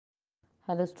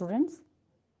Hello students,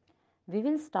 we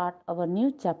will start our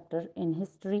new chapter in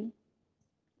history,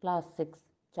 class 6,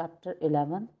 chapter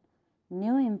 11,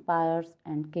 New Empires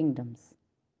and Kingdoms.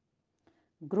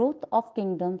 Growth of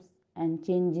kingdoms and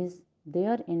changes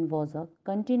therein was a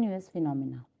continuous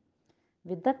phenomena.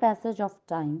 With the passage of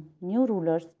time, new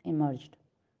rulers emerged.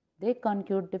 They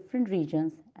conquered different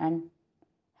regions and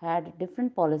had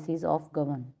different policies of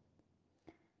govern.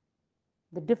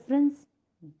 The difference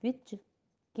which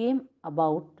came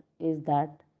about is that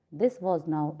this was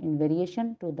now in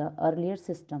variation to the earlier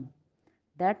system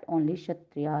that only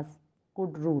Kshatriyas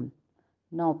could rule.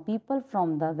 Now people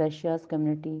from the Vaishyas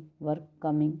community were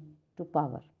coming to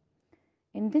power.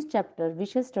 In this chapter, we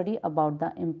shall study about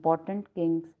the important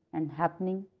kings and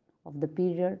happening of the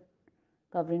period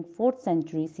covering 4th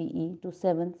century CE to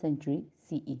 7th century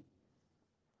CE.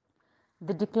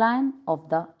 The decline of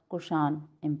the Kushan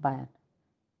Empire.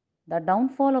 The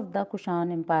downfall of the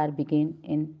Kushan Empire began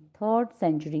in 3rd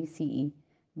century CE.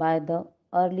 By the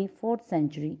early 4th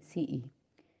century CE,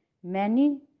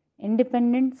 many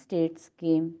independent states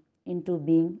came into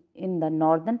being in the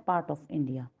northern part of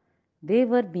India. They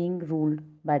were being ruled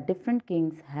by different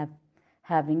kings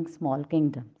having small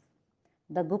kingdoms.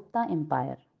 The Gupta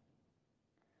Empire.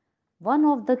 One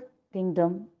of the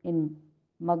kingdom in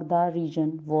Magda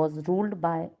region was ruled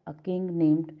by a king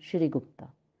named Shrigupta.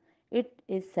 It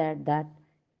is said that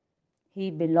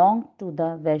he belonged to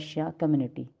the Vaishya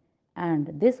community, and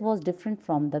this was different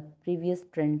from the previous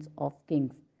trends of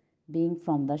kings being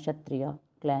from the Kshatriya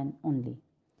clan only.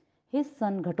 His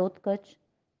son Ghatotkacha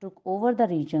took over the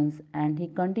regions and he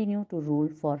continued to rule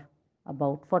for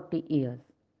about 40 years.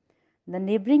 The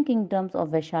neighboring kingdoms of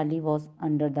Vaishali was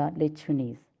under the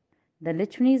Lichvinis. The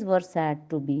Lichvinis were said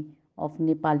to be of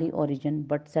Nepali origin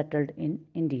but settled in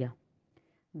India.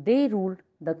 They ruled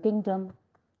the kingdom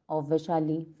of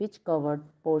Vaishali, which covered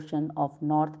portion of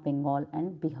North Bengal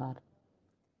and Bihar.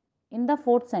 In the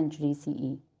 4th century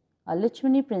CE, a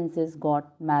Lichvini princess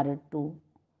got married to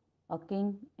a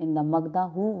king in the Magda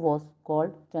who was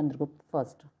called Chandragupta I.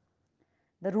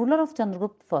 The ruler of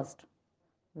Chandragupta I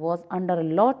was under a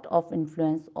lot of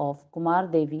influence of Kumar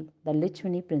Devi, the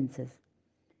Lichvini princess.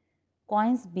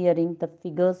 Coins bearing the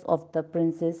figures of the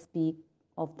princess speak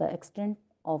of the extent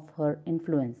of her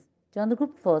influence.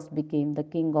 Chandragupta first became the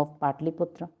king of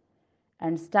Patliputra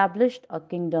and established a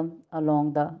kingdom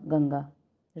along the Ganga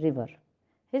river.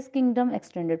 His kingdom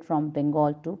extended from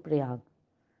Bengal to Prayag.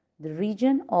 The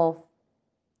region of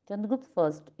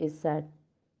Chandragupta I is said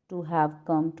to have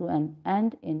come to an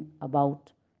end in about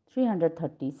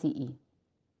 330 CE.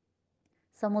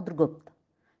 Samudragupta.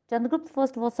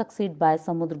 Chandragupta I was succeeded by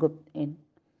Samudragupta in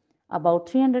about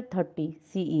 330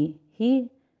 CE. He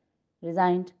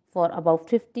reigned for about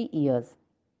 50 years.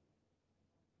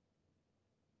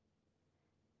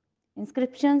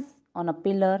 Inscriptions on a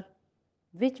pillar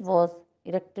which was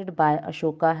erected by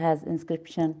Ashoka has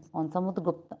inscription on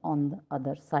Samudragupta on the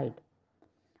other side.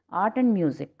 Art and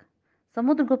music.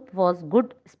 Samudragupta was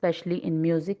good especially in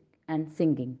music and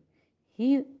singing.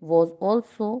 He was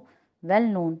also well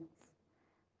known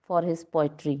for his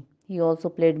poetry. He also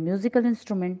played musical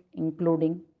instruments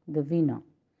including the veena.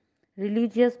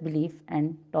 Religious belief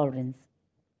and tolerance.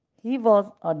 He was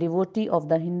a devotee of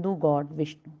the Hindu god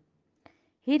Vishnu.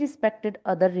 He respected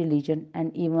other religion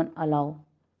and even allowed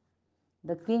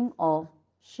the king of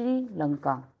Sri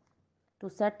Lanka to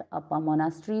set up a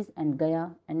monasteries and Gaya,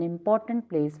 an important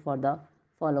place for the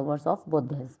followers of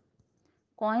Buddhism.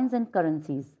 Coins and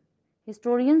currencies.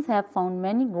 Historians have found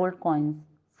many gold coins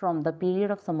from the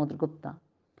period of Samudragupta.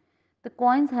 The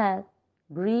coins had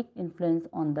Greek influence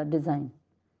on the design.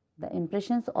 The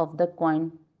impressions of the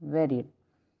coin varied.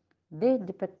 They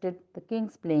depicted the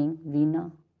kings playing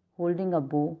veena, holding a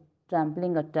bow,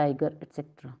 trampling a tiger,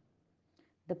 etc.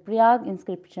 The Prayag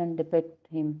inscription depicts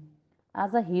him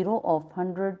as a hero of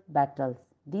 100 battles.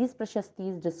 These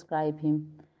prashastis describe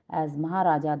him as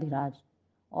Maharaja Dhiraj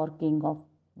or king of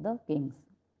the kings.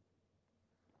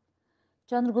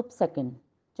 Chandragupta II.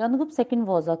 Chandragupta II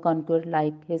was a conqueror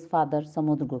like his father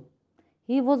Samudragupta.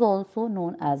 He was also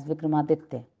known as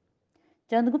Vikramaditya.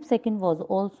 Chandragupta II was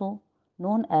also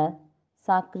known as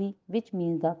Sakri, which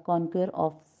means the conqueror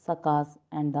of Sakas,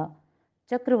 and the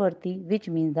Chakravarti, which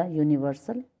means the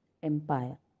universal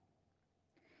empire.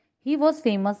 He was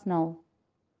famous now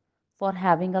for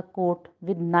having a court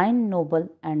with 9 noble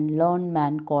and learned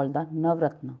men called the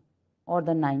Navratna or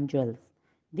the 9 jewels.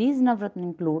 These Navratna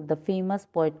include the famous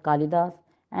poet Kalidas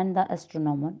and the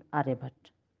astronomer Aryabhat.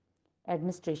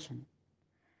 Administration.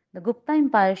 The Gupta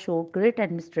Empire showed great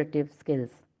administrative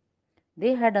skills.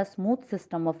 They had a smooth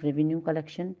system of revenue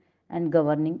collection and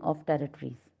governing of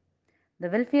territories. The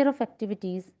welfare of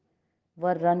activities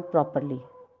were run properly.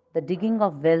 The digging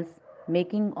of wells,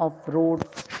 making of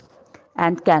roads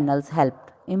and canals helped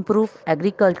improve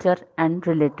agriculture and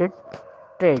related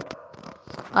trade.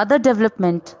 Other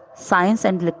development, science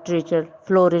and literature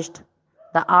flourished.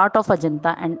 The art of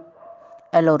Ajanta and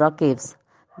Ellora caves,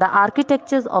 the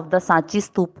architectures of the Sanchi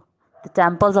Stup, the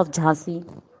temples of Jhansi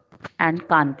and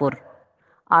Kanpur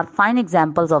are fine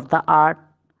examples of the art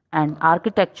and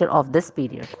architecture of this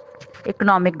period.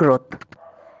 Economic growth.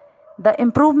 The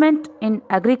improvement in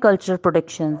agricultural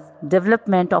productions,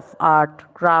 development of art,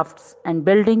 crafts, and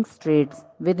building trades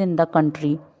within the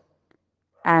country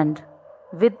and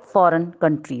with foreign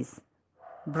countries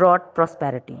brought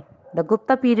prosperity. The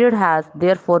Gupta period has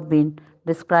therefore been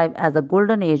described as a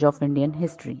golden age of Indian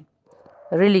history.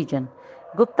 Religion.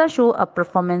 Gupta show a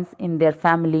performance in their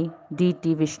family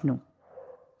deity Vishnu.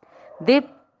 They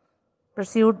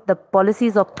pursued the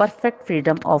policies of perfect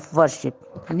freedom of worship.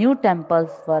 New temples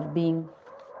were being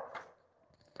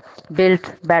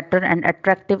built, better and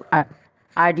attractive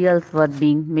ideals were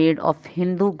being made of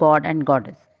Hindu god and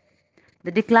goddess.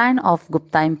 The decline of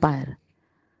Gupta Empire.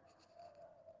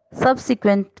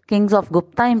 Subsequent kings of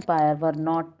Gupta Empire were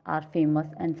not are famous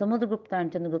and Samudragupta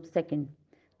and Chandragupta II.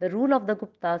 The rule of the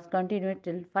Guptas continued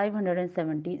till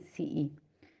 570 CE.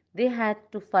 They had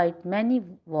to fight many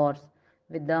wars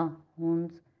with the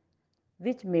Huns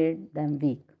which made them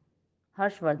weak.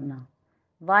 Harshvardhana.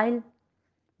 While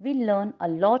we learn a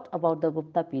lot about the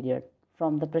Gupta period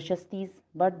from the Prashastis,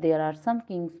 but there are some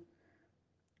kings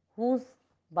whose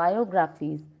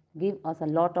biographies give us a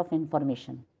lot of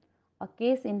information. A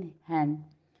case in hand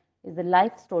is the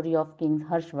life story of King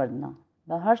Harshvardhana.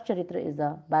 The Harsh Charitra is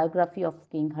a biography of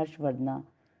King Harshvardhana,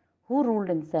 who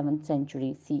ruled in 7th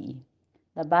century CE.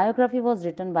 The biography was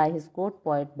written by his court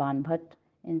poet Banbhat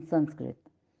in Sanskrit.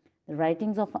 The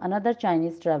writings of another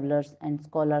Chinese travelers and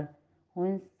scholar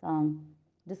Huan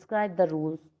describe the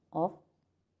rules of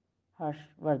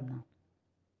Harshvardhana.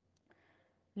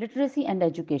 Literacy and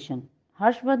education.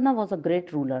 Harshvardhana was a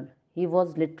great ruler. He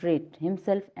was literate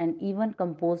himself and even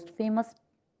composed famous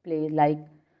plays like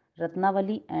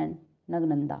Ratnavali and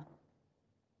Nagnanda.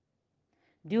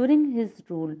 During his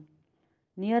rule,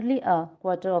 nearly a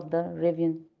quarter of the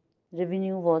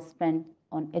revenue was spent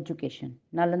on education.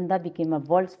 Nalanda became a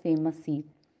world's famous seat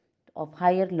of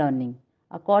higher learning.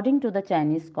 According to the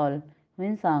Chinese scholar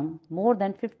Huinsang, more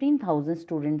than 15,000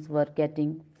 students were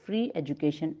getting free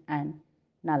education at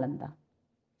Nalanda.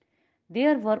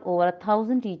 There were over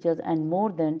 1,000 teachers and more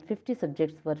than 50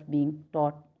 subjects were being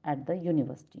taught at the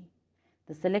university.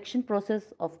 The selection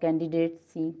process of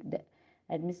candidates seeking the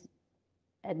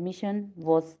admission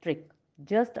was strict.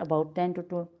 Just about 10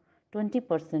 to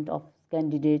 20% of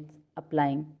candidates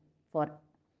applying for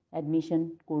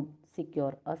admission could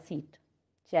secure a seat.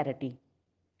 Charity.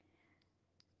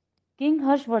 King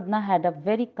Harshvardhana had a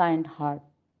very kind heart.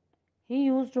 He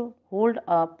used to hold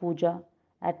a puja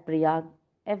at Prayag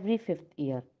every fifth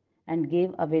year and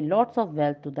gave away lots of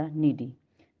wealth to the needy.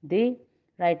 The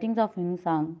writings of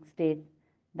Sang state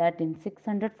that in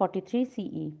 643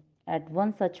 CE, at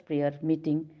one such prayer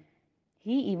meeting,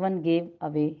 he even gave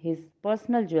away his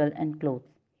personal jewel and clothes.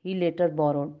 He later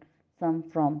borrowed some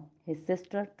from his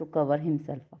sister to cover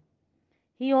himself up.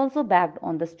 He also begged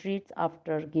on the streets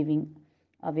after giving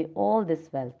away all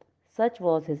this wealth. Such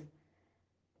was his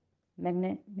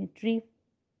magnanimity.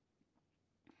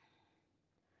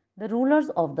 The rulers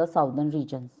of the southern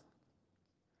regions.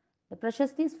 The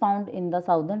Prashastis found in the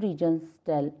southern regions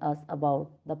tell us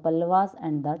about the Pallavas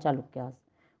and the Chalukyas,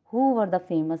 who were the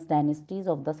famous dynasties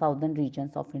of the southern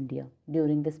regions of India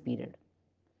during this period.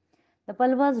 The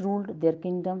Pallavas ruled their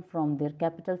kingdom from their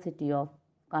capital city of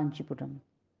Kanchipuram.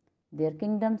 Their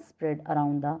kingdom spread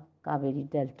around the Kaveri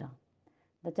Delta.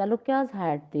 The Chalukyas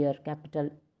had their capital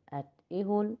at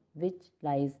Aihole, which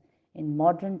lies in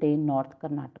modern day North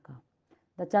Karnataka.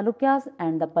 The Chalukyas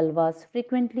and the Pallavas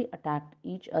frequently attacked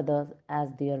each other as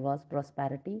there was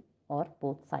prosperity on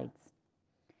both sides.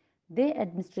 Their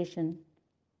administration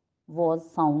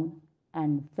was sound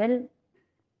and well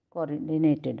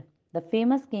coordinated. The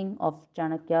famous king of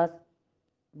Chanakyas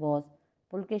was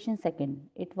Pulkeshi II.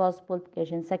 It was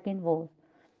Pulkeshi II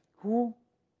who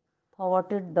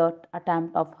thwarted the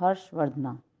attempt of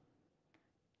Harshvardhana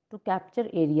to capture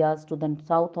areas to the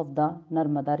south of the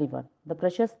Narmada river. The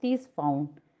Prashastis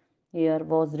found here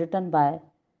was written by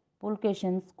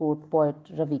Pulkeshin's court poet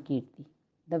Ravi Kirti.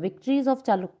 The victories of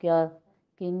Chalukya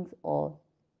kings or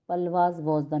Pallavas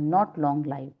was the not long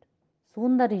lived.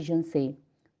 Soon the region say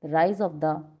the rise of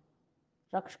the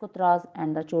Rakshakutras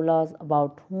and the Cholas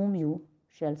about whom you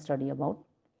shall study about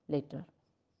later.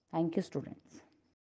 Thank you, students.